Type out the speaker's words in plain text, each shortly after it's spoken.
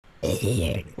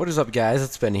What is up, guys?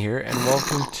 It's Ben here, and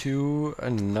welcome to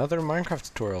another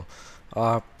Minecraft tutorial.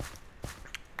 I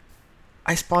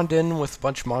spawned in with a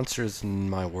bunch of monsters in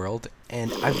my world,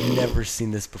 and I've never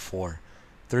seen this before.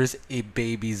 There's a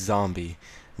baby zombie.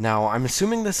 Now, I'm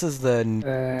assuming this is the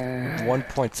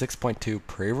 1.6.2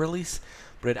 pre-release,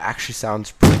 but it actually sounds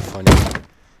pretty funny.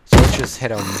 So let's just hit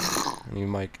him,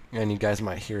 and you guys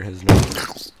might hear his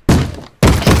noise.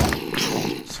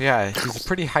 So yeah, he's a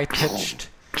pretty high-pitched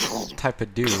type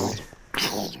of dude,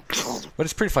 but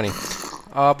it's pretty funny.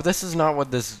 But this is not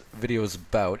what this video is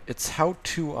about. It's how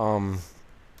to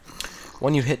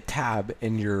when you hit tab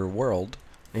in your world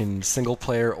in single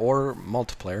player or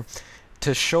multiplayer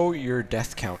to show your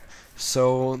death count.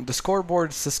 So the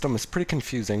scoreboard system is pretty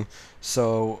confusing,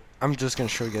 so I'm just gonna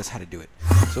show you guys how to do it.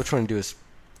 So what you want to do is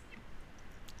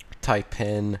type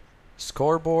in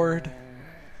scoreboard,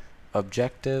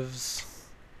 objectives,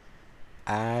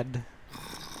 add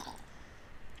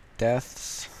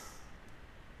deaths.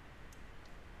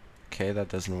 Okay, that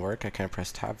doesn't work. I can't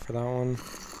press tab for that one.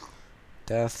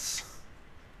 Deaths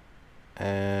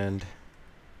and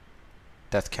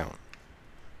death count.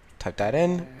 Type that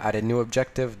in, add a new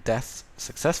objective, deaths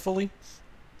successfully.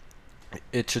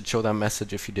 It should show that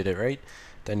message if you did it right.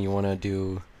 Then you want to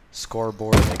do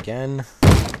scoreboard again.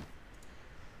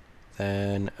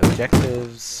 Then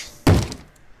objectives,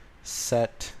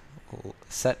 set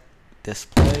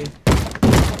display,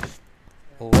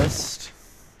 list,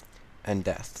 and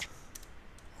death.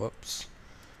 Whoops.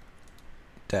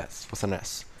 Deaths with an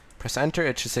S. Press enter,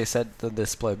 it should say set the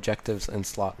display objectives and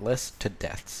slot list to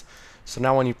deaths. So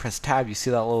now when you press tab, you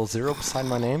see that little 0 beside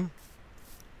my name?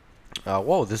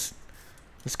 Whoa, this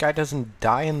guy doesn't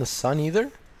die in the sun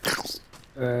either?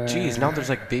 Jeez, now there's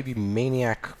like baby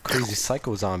maniac crazy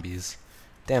psycho zombies.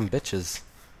 Damn bitches.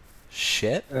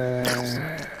 Shit.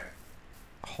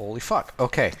 Holy fuck.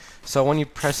 Okay, so when you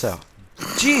press a...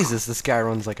 Jesus, this guy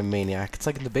runs like a maniac. It's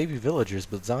like in the Baby Villagers,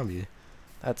 but zombie.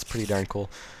 That's pretty darn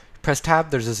cool. Press tab,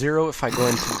 there's a 0 if I go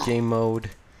into game mode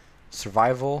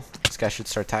survival. This guy should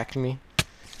start attacking me.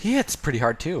 He hits pretty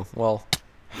hard too. Well,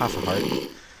 half a heart.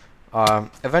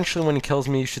 Eventually when he kills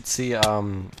me, you should see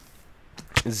 0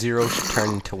 should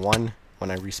turn into 1 when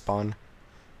I respawn.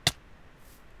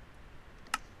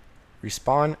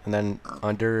 Respawn, and then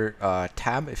under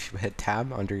tab, if you hit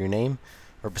tab under your name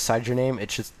or beside your name, it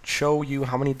should show you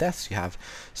how many deaths you have.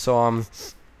 So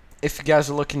if you guys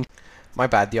are looking, my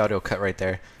bad, the audio cut right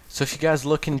there. So if you guys are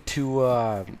looking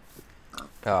to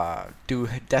do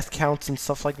death counts and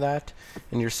stuff like that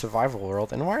in your survival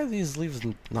world, and why are these leaves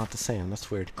not the same?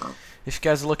 That's weird. If you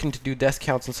guys are looking to do death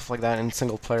counts and stuff like that in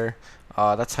single player,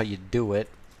 that's how you do it.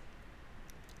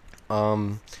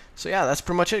 So yeah, that's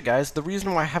pretty much it, guys. The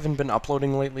reason why I haven't been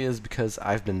uploading lately is because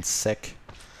I've been sick,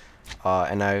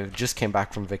 and I just came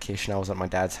back from vacation. I was at my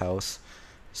dad's house,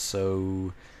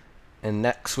 so and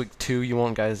next week too, you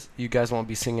guys won't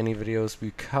be seeing any videos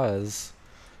because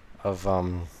of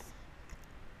I'm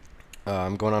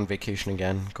going on vacation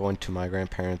again, going to my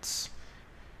grandparents,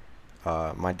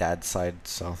 my dad's side.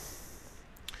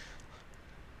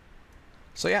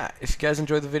 So yeah, if you guys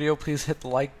enjoyed the video, please hit the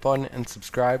like button and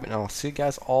subscribe, and I'll see you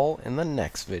guys all in the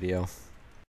next video.